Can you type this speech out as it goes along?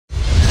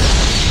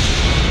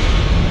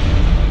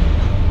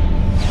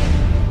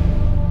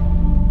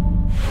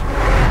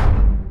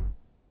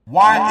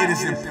why it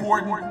is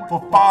important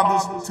for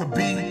fathers to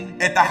be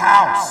at the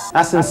house.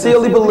 I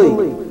sincerely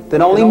believe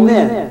that only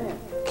men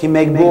can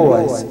make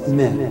boys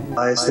men.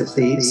 That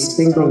the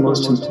single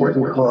most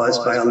important cause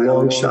by a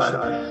long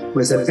shot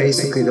was that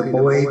basically the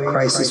boy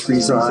crisis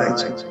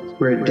resides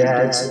where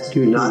dads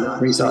do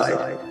not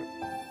reside.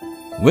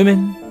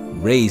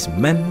 Women raise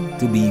men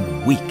to be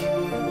weak.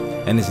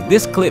 And it's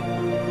this clip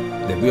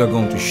that we are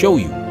going to show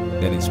you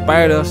that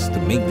inspired us to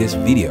make this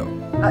video.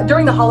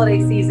 During the holiday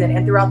season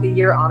and throughout the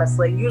year,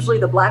 honestly, usually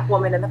the black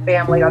women in the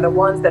family are the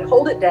ones that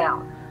hold it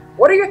down.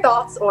 What are your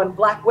thoughts on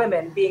black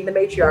women being the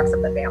matriarchs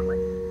of the family?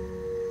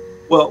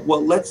 Well,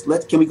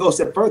 can we go a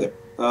step further?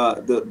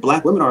 The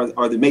black women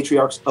are the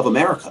matriarchs of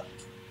America.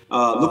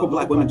 Look what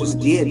black women just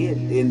did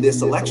in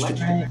this election.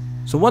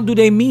 So what do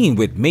they mean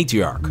with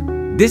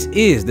matriarch? This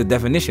is the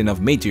definition of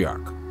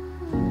matriarch.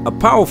 A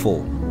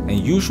powerful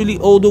and usually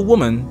older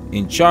woman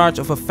in charge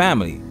of a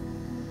family,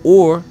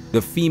 or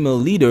the female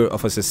leader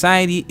of a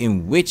society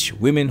in which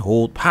women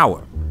hold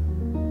power.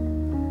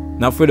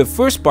 Now for the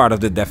first part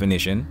of the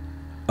definition,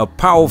 a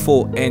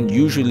powerful and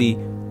usually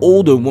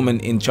older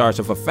woman in charge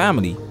of a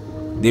family,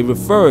 they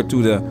refer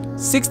to the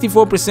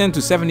 64% to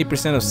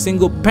 70% of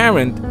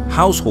single-parent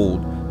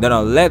households that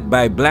are led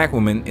by black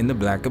women in the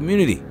black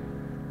community.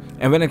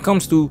 And when it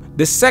comes to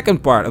the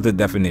second part of the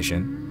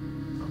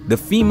definition, the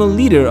female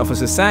leader of a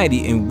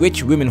society in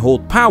which women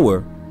hold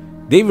power,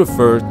 they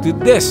refer to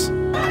this.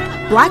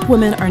 Black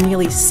women are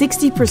nearly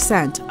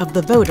 60% of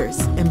the voters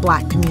in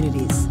black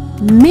communities.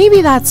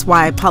 Maybe that's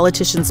why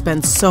politicians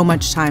spend so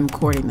much time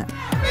courting them.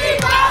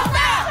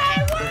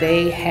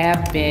 They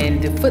have been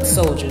the foot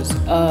soldiers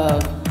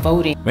of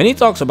voting. When he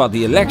talks about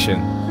the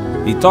election,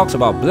 he talks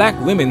about black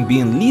women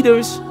being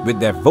leaders with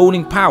their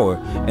voting power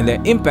and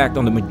their impact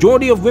on the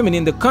majority of women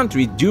in the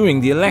country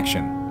during the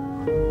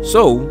election.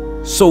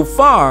 So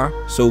far,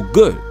 so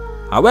good.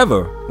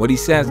 However, what he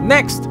says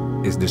next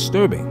is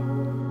disturbing.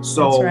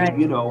 So,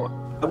 you know,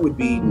 I would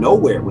be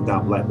nowhere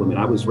without black women.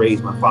 I was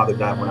raised, my father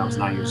died when I was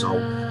 9 years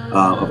old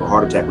of a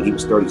heart attack when he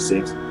was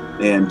 36.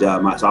 And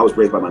so I was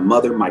raised by my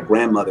mother, my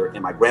grandmother,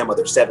 and my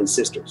grandmother's 7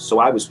 sisters. So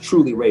I was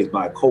truly raised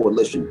by a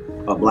coalition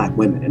of black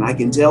women. And I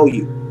can tell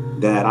you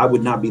that I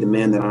would not be the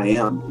man that I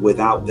am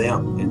without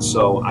them. And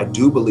so I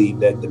do believe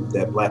that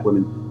that black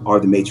women are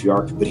the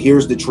matriarch. But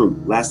here's the truth.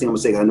 Last thing I'm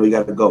gonna say, I know you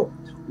gotta go.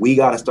 We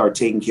gotta start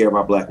taking care of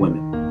our black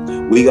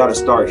women. We gotta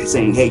start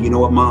saying, hey, you know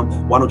what,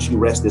 Mom? Why don't you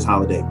rest this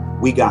holiday?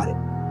 We got it.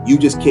 You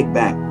just kick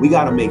back. We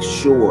got to make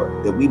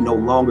sure that we no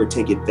longer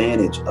take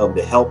advantage of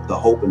the help, the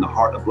hope, and the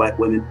heart of black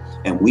women,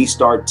 and we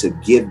start to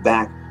give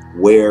back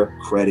where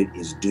credit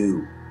is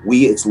due.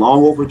 It's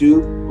long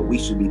overdue, but we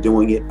should be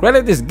doing it.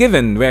 Credit is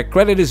given where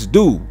credit is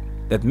due.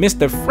 That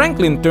Mr.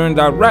 Franklin turned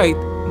out right,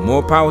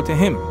 more power to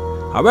him.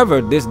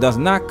 However, this does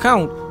not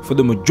count for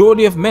the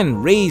majority of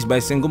men raised by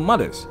single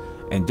mothers.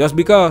 And just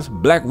because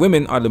black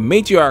women are the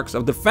matriarchs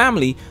of the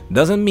family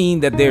doesn't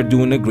mean that they're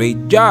doing a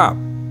great job.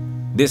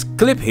 This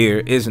clip here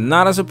is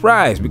not a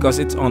surprise because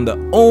it's on the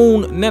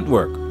OWN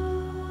network.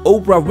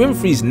 Oprah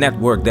Winfrey's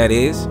network, that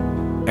is.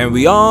 And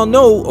we all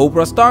know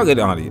Oprah's target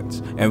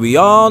audience. And we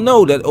all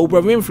know that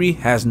Oprah Winfrey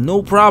has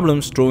no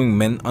problems throwing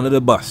men under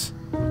the bus.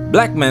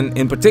 Black men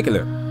in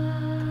particular.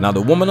 Now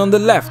the woman on the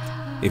left,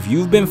 if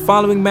you've been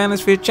following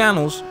Manosphere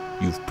channels,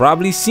 you've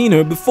probably seen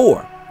her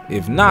before.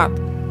 If not,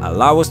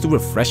 allow us to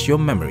refresh your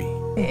memory.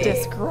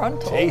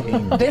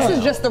 Disgruntled. This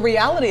is just the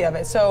reality of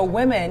it. So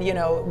women, you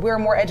know, we're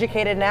more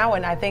educated now,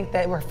 and I think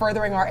that we're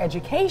furthering our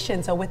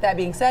education. So with that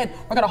being said,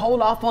 we're going to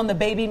hold off on the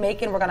baby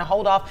making. We're going to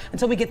hold off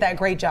until we get that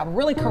great job,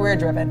 really career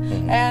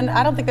driven. And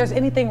I don't think there's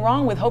anything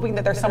wrong with hoping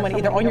that there's someone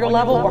either on your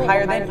level or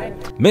higher than you.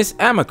 Miss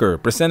Amaker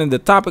presented the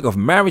topic of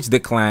marriage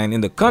decline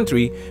in the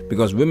country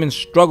because women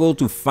struggle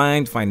to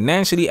find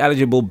financially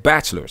eligible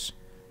bachelors.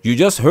 You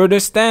just heard her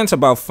stance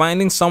about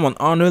finding someone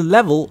on her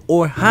level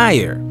or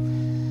higher.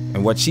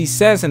 And what she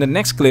says in the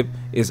next clip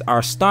is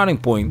our starting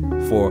point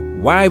for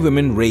why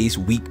women raise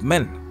weak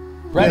men.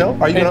 Right. You know,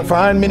 are you going to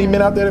find many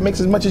men out there that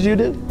makes as much as you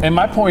do? And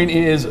my point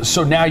is,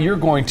 so now you're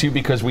going to,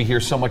 because we hear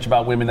so much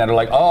about women that are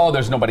like, oh,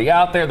 there's nobody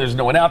out there, there's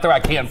no one out there, I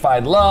can't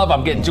find love,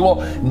 I'm getting too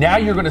old. Now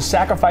you're going to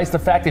sacrifice the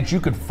fact that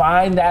you could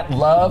find that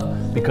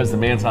love because the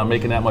man's not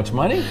making that much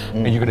money,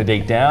 and you're going to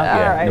date down?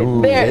 All right.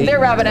 No, they're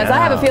robbing us. I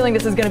have a feeling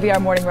this is going to be our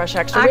morning rush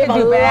extra. I can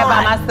do bad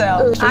by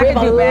myself. I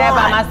can do bad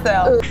by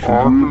myself.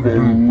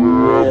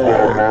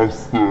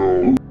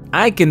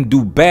 I can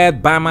do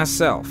bad by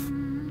myself.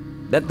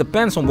 That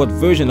depends on what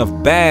version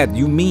of bad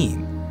you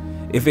mean.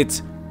 If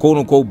it's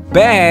quote-unquote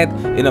bad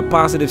in a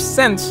positive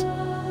sense,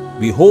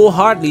 we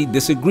wholeheartedly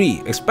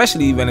disagree,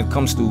 especially when it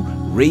comes to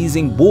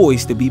raising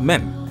boys to be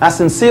men. I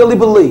sincerely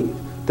believe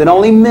that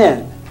only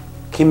men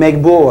can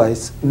make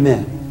boys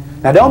men.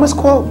 Now don't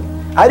misquote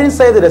me. I didn't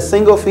say that a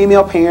single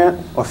female parent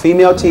or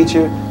female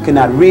teacher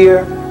cannot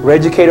rear or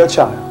educate her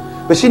child.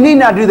 But she need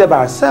not do that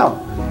by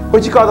herself.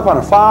 What you call upon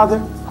her father,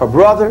 her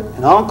brother,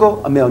 an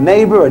uncle, a male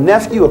neighbor, a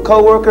nephew, a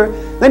co-worker.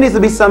 There needs to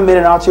be some men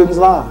in our children's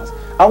lives.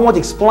 I want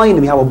you to explain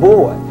to me how a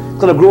boy is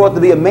going to grow up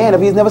to be a man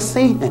if he's never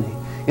seen any.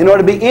 In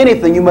order to be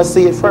anything, you must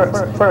see it first.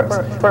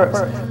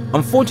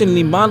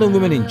 Unfortunately, modern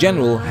women in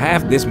general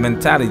have this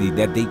mentality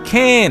that they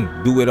can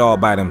do it all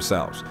by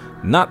themselves,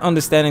 not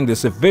understanding the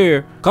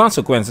severe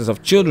consequences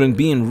of children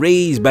being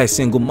raised by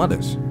single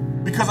mothers.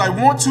 Because I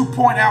want to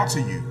point out to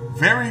you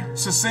very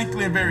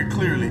succinctly and very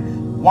clearly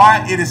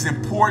why it is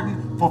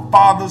important for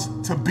fathers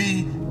to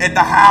be at the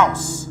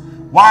house.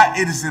 Why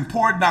it is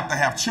important not to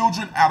have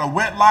children out of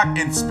wedlock,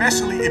 and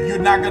especially if you're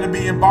not going to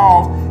be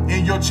involved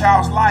in your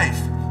child's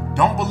life.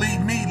 Don't believe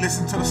me,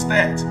 listen to the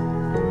stats.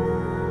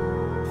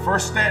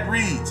 First stat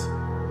reads,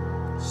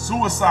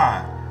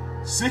 suicide.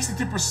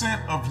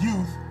 62% of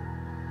youth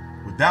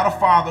without a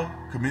father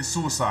commit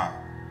suicide.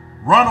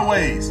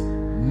 Runaways.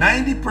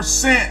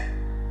 90%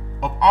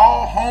 of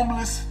all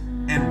homeless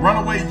and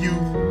runaway youth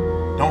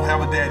don't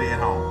have a daddy at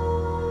home.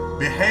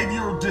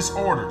 Behavioral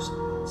disorders.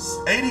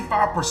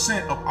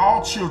 85% of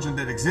all children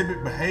that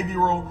exhibit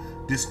behavioral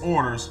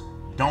disorders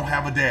don't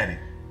have a daddy.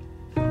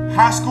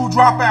 High school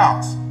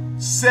dropouts.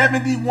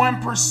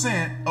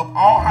 71% of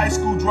all high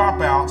school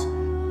dropouts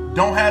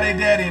don't have a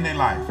daddy in their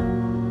life.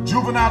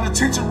 Juvenile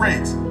detention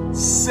rates.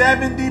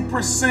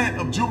 70%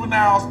 of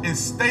juveniles in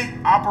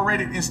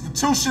state-operated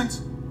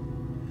institutions,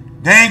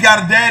 they ain't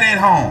got a daddy at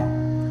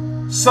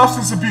home.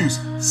 Substance abuse.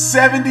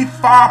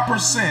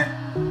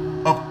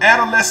 75% of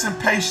adolescent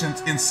patients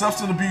in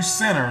substance abuse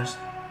centers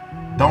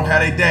don't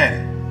have a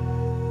daddy.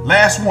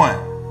 Last one,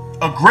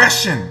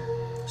 aggression.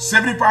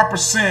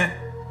 75%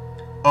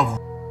 of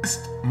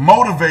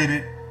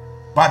motivated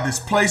by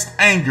displaced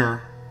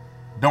anger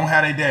don't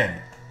have a daddy.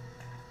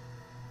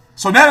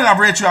 So now that I've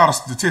read you all the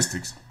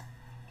statistics,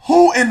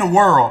 who in the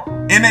world,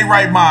 in their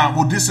right mind,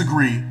 will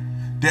disagree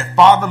that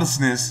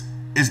fatherlessness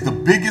is the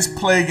biggest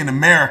plague in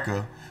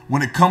America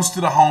when it comes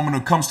to the home and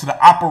when it comes to the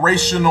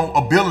operational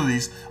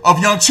abilities of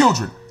young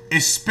children,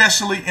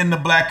 especially in the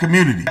black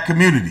community.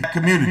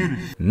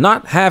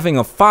 Not having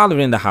a father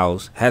in the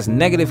house has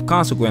negative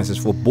consequences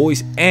for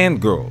boys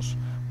and girls,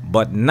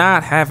 but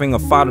not having a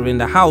father in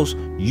the house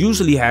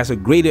usually has a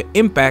greater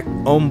impact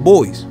on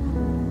boys.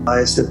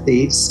 That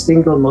the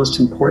single most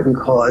important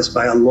cause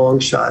by a long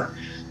shot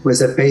was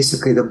that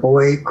basically the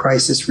boy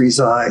crisis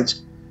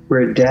resides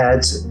where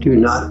dads do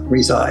not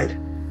reside.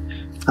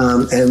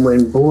 And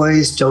when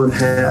boys don't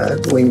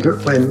have, when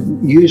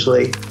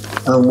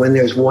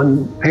there's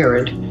one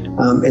parent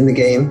in the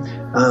game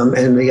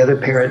and the other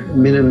parent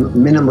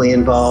minimally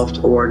involved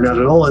or not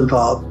at all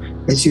involved,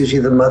 it's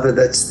usually the mother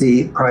that's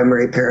the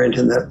primary parent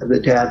and the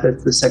dad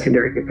that's the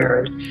secondary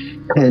parent.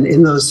 And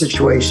in those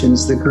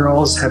situations, the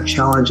girls have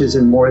challenges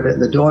in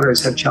the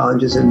daughters have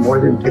challenges in more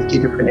than 50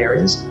 different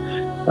areas.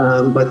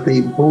 But the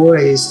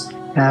boys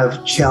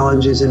have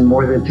challenges in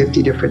more than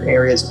 50 different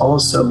areas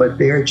also, but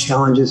their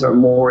challenges are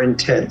more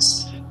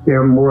intense.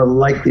 They're more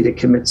likely to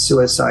commit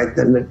suicide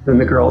than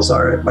the girls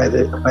are by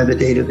the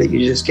data that you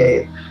just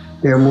gave.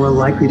 They're more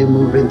likely to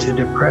move into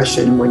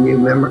depression when you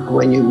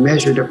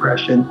measure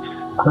depression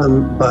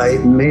by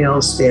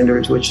male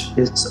standards, which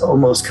is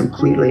almost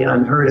completely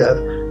unheard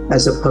of,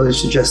 as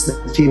opposed to just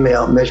the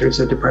female measures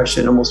of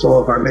depression. Almost all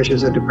of our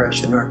measures of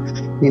depression are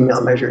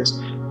female measures.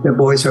 The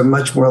boys are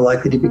much more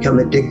likely to become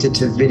addicted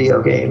to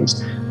video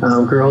games.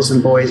 Girls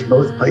and boys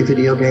both play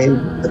video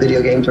games. The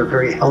video games are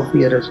very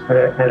healthy at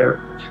a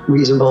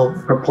reasonable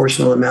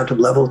proportional amount of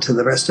level to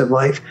the rest of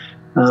life.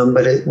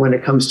 But when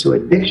it comes to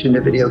addiction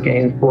to video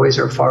games, boys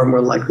are far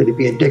more likely to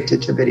be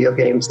addicted to video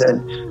games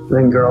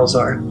than girls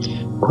are.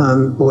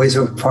 Boys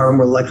are far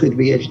more likely to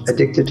be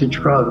addicted to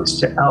drugs,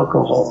 to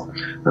alcohol.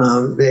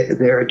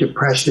 Their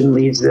depression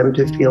leads them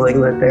to feeling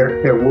that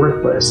they're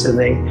worthless, and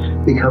they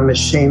become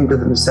ashamed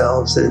of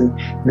themselves, and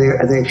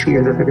they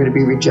fear that they're going to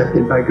be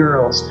rejected by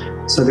girls.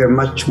 So they're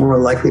much more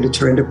likely to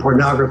turn to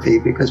pornography,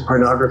 because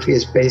pornography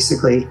is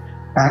basically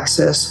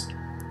access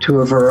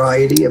to a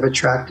variety of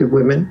attractive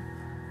women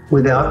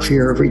without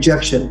fear of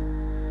rejection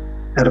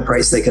at a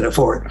price they can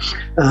afford.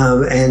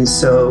 And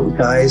so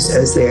guys,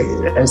 as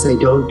they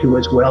don't do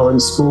as well in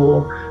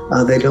school,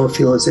 they don't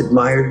feel as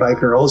admired by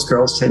girls.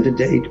 Girls tend to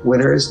date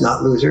winners,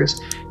 not losers.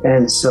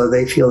 And so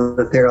they feel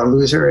that they're a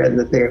loser, and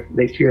that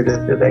they fear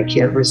that they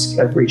can't risk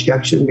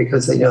rejection,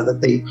 because they know that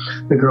the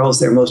girls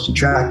they're most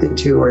attracted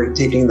to are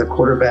dating the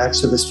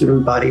quarterbacks or the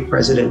student body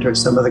president or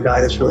some other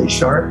guy that's really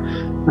sharp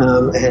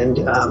and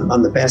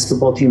on the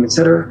basketball team,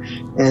 etc.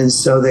 And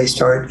so they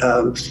start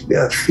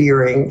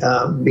fearing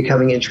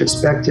becoming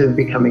introspective,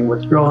 becoming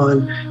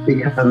withdrawn,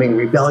 becoming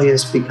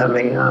rebellious,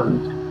 becoming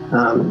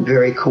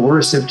very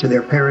coercive to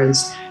their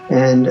parents,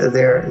 and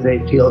they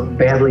feel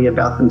badly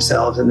about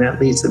themselves, and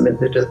that leads them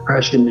into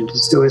depression, into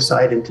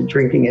suicide, into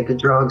drinking, into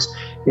drugs,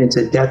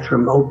 into death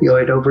from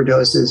opioid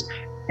overdoses,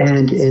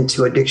 and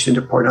into addiction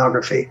to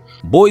pornography.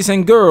 Boys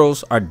and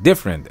girls are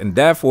different, and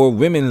therefore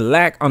women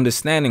lack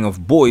understanding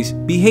of boys'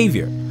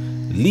 behavior,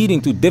 leading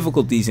to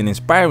difficulties in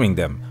inspiring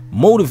them,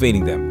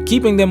 motivating them,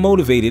 keeping them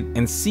motivated,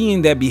 and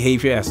seeing their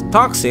behavior as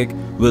toxic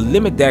will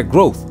limit their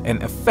growth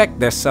and affect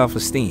their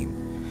self-esteem.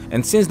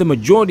 And since the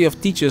majority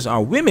of teachers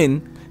are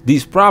women,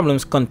 these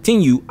problems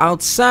continue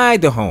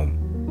outside the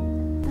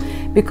home.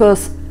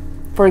 Because,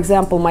 for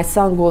example, my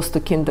son goes to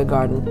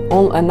kindergarten,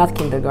 not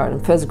kindergarten,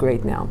 first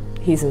grade now.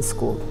 he's in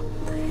school.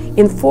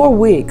 In 4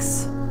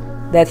 weeks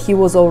that he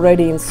was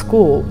already in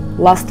school,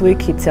 last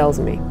week he tells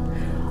me,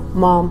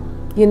 "Mom,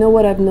 you know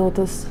what I've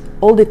noticed?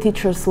 All the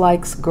teachers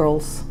likes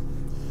girls.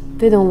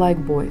 They don't like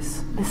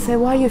boys." I say,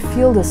 "Why you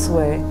feel this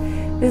way?"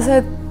 He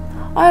said,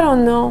 "I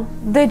don't know.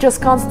 They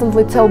just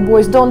constantly tell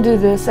boys, don't do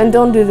this, and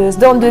don't do this,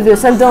 don't do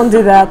this, and don't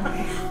do that."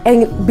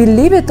 And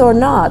believe it or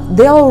not,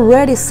 they're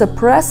already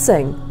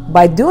suppressing,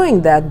 by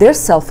doing that, their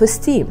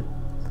self-esteem.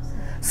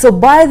 So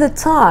by the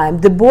time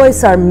the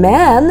boys are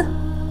men,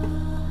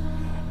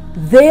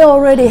 they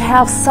already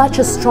have such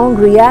a strong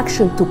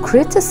reaction to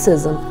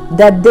criticism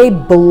that they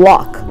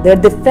block. Their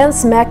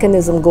defense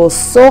mechanism goes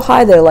so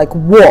high, they're like,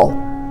 whoa.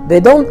 They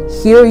don't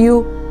hear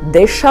you,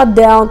 they shut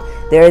down,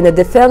 they're in a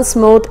defense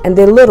mode, and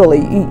they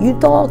literally, you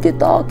talk,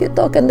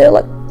 and they're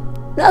like,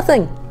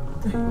 nothing.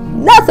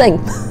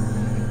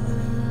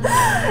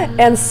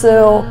 And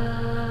so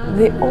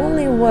the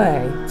only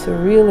way to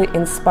really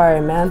inspire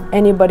a man,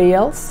 anybody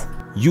else?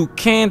 You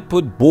can't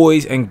put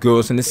boys and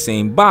girls in the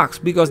same box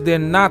because they're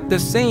not the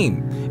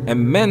same, and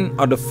men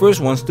are the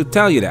first ones to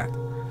tell you that.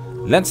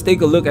 Let's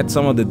take a look at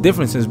some of the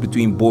differences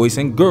between boys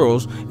and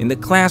girls in the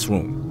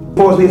classroom. Of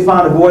course, we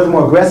find the boys are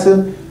more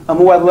aggressive, are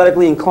more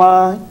athletically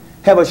inclined,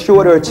 have a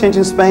shorter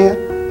attention span,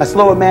 a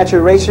slower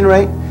maturation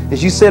rate,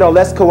 as you said, are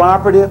less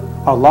cooperative,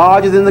 are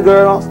larger than the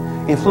girls,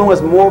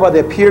 influenced more by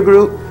their peer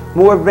group,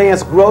 more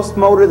advanced gross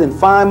motor than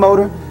fine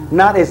motor,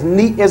 not as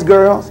neat as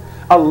girls,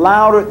 are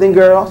louder than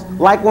girls,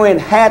 like wearing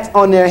hats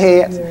on their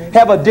heads,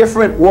 have a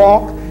different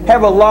walk,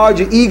 have a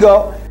larger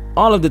ego.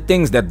 All of the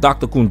things that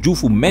Dr.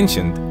 Kunjufu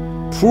mentioned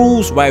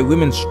proves why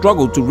women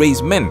struggle to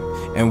raise men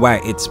and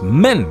why it's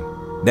men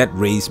that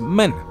raise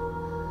men.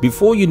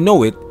 Before you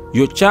know it,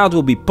 your child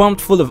will be pumped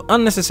full of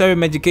unnecessary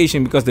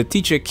medication because the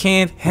teacher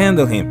can't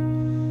handle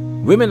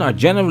him. Women are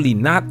generally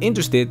not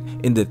interested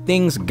in the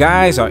things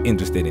guys are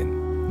interested in.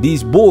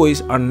 These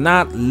boys are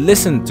not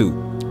listened to,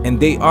 and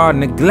they are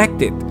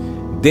neglected.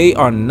 They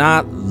are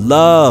not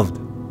loved.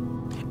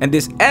 And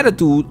this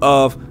attitude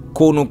of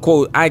quote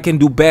unquote, I can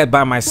do bad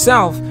by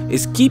myself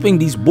is keeping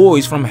these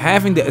boys from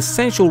having the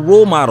essential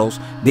role models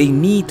they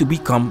need to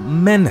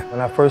become men.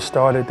 When I first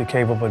started the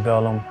Cave of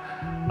Adullam,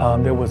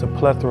 there was a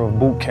plethora of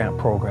boot camp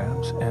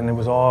programs, and it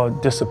was all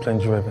discipline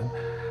driven.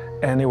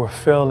 And they were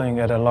failing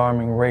at an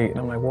alarming rate. And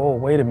I'm like, whoa,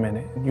 wait a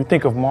minute. You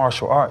think of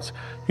martial arts,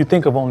 you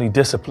think of only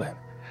discipline.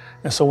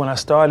 And so when I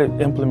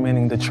started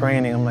implementing the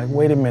training, I'm like,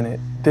 wait a minute,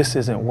 this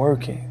isn't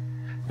working.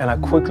 And I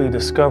quickly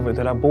discovered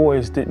that our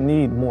boys didn't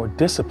need more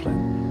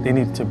discipline, they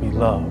needed to be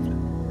loved.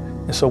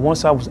 And so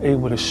once I was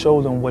able to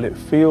show them what it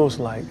feels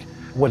like,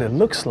 what it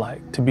looks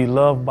like to be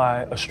loved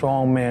by a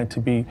strong man, to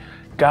be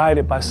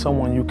guided by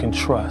someone you can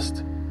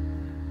trust.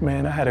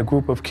 Man, I had a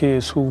group of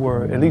kids who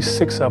were, at least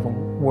 6 of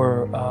them,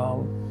 were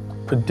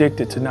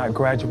predicted to not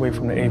graduate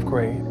from the 8th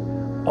grade.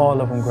 All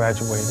of them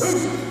graduated.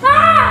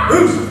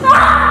 Zeus!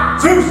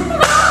 Zeus!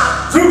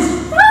 Zeus!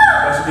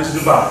 That's what this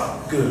is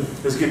about. Good.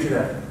 Let's get to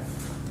that.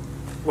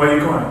 Why are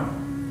you crying?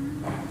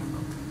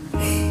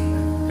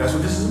 That's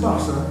what this is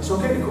about, son. It's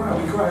okay to cry.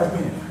 We cry as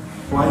men.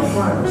 Why are you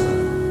crying,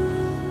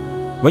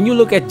 son? When you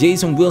look at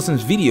Jason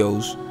Wilson's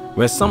videos,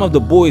 where some of the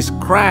boys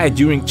cry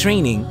during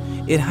training,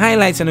 it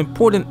highlights an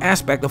important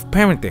aspect of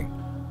parenting.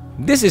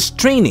 This is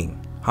training.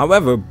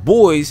 However,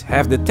 boys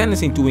have the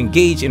tendency to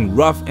engage in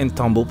rough and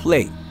tumble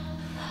play.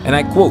 And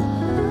I quote,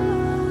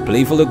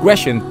 "Playful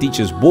aggression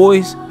teaches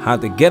boys how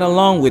to get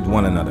along with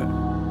one another,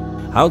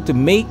 how to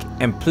make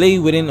and play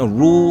within a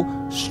rule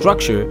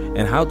structure,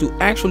 and how to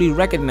actually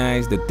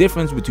recognize the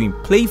difference between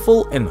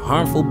playful and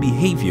harmful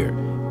behavior."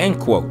 End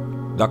quote.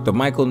 Dr.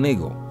 Michael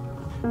Nagel.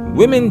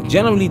 Women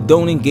generally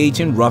don't engage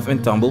in rough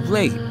and tumble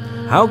play.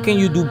 How can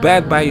you do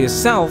bad by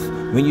yourself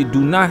when you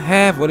do not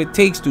have what it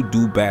takes to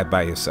do bad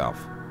by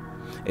yourself?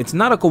 It's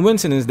not a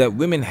coincidence that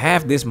women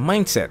have this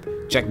mindset.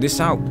 Check this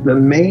out. The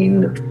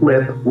main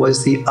flip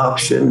was the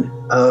option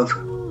of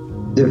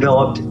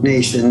developed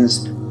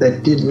nations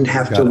that didn't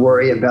have to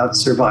worry about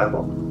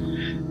survival.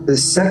 The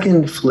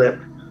second flip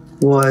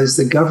was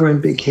the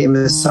government became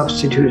a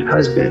substitute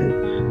husband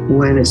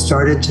when it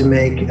started to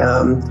make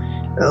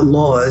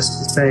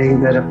laws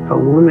saying that if a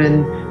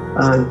woman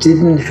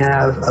didn't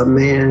have a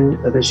man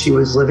that she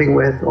was living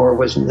with or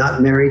was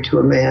not married to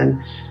a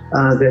man,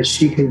 that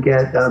she could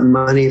get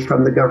money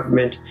from the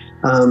government.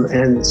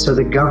 And so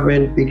the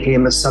government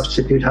became a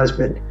substitute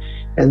husband.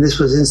 And this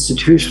was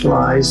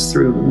institutionalized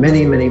through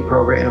many, many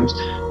programs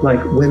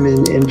like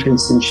Women,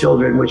 Infants, and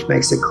Children, which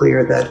makes it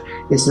clear that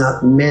it's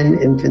not men,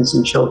 infants,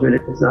 and children.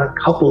 It's not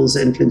couples,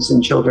 infants,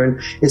 and children.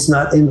 It's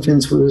not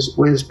infants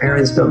whose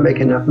parents don't make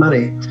enough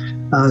money.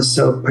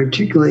 So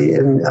particularly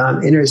in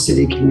inner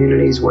city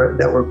communities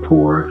that were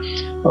poor,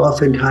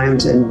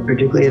 oftentimes, and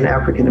particularly in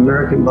African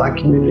American Black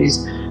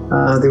communities,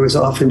 there was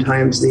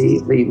oftentimes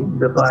the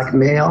Black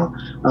male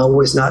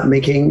was not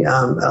making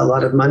a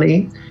lot of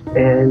money,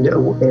 and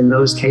in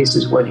those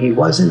cases when he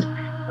wasn't,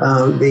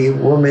 the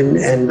woman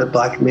and the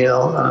Black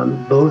male,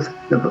 both,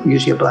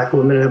 usually a Black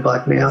woman and a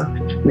Black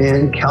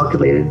man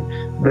calculated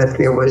that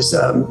there was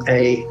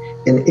a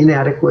an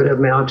inadequate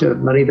amount of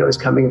money that was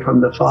coming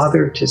from the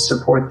father to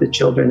support the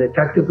children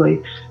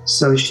effectively.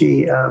 So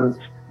she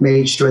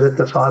made sure that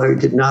the father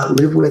did not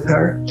live with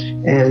her.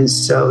 And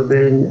so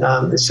then,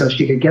 so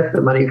she could get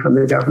the money from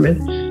the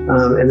government.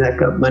 And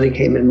that money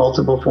came in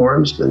multiple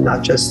forms, but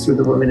not just through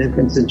the Women,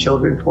 Infants, and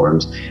Children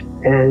forms.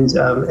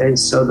 And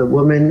so the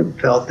woman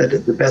felt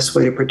that the best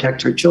way to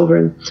protect her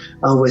children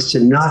was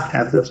to not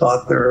have the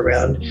father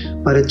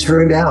around. But it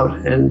turned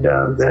out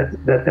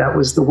that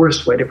was the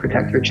worst way to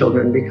protect her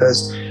children,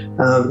 because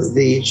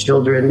the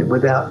children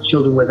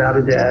without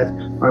a dad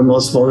are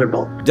most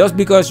vulnerable. Just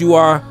because you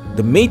are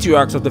the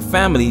matriarchs of the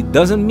family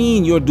doesn't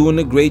mean you're doing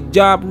a great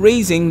job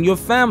raising your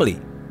family.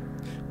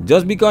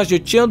 Just because your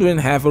children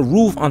have a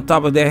roof on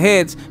top of their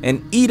heads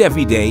and eat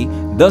every day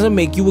doesn't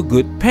make you a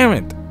good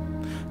parent.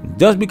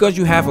 Just because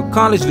you have a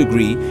college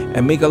degree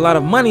and make a lot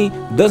of money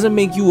doesn't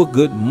make you a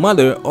good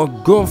mother or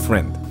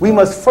girlfriend. We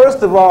must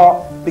first of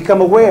all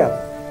become aware.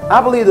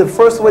 I believe the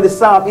first way to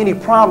solve any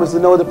problem is to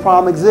know the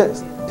problem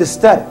exists, to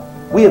study.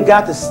 We have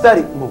got to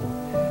study more.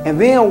 And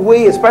then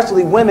we,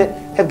 especially women,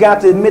 have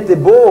got to admit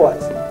that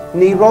boys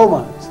need role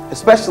models,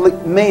 especially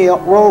male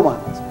role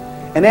models.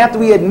 And after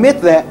we admit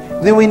that,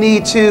 then we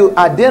need to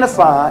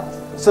identify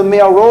some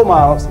male role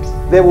models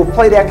that will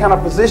play that kind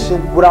of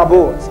position with our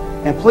boys.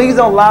 And please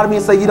don't lie to me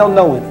and say you don't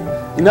know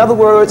any. In other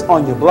words,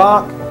 on your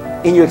block,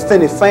 in your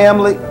extended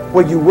family,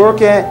 where you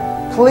work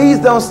at, please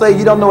don't say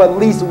you don't know at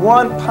least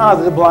one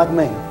positive black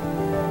man.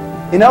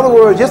 In other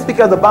words, just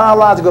because the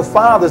biological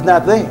father is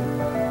not there,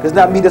 does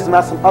not mean there's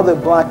not some other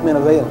black men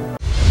available.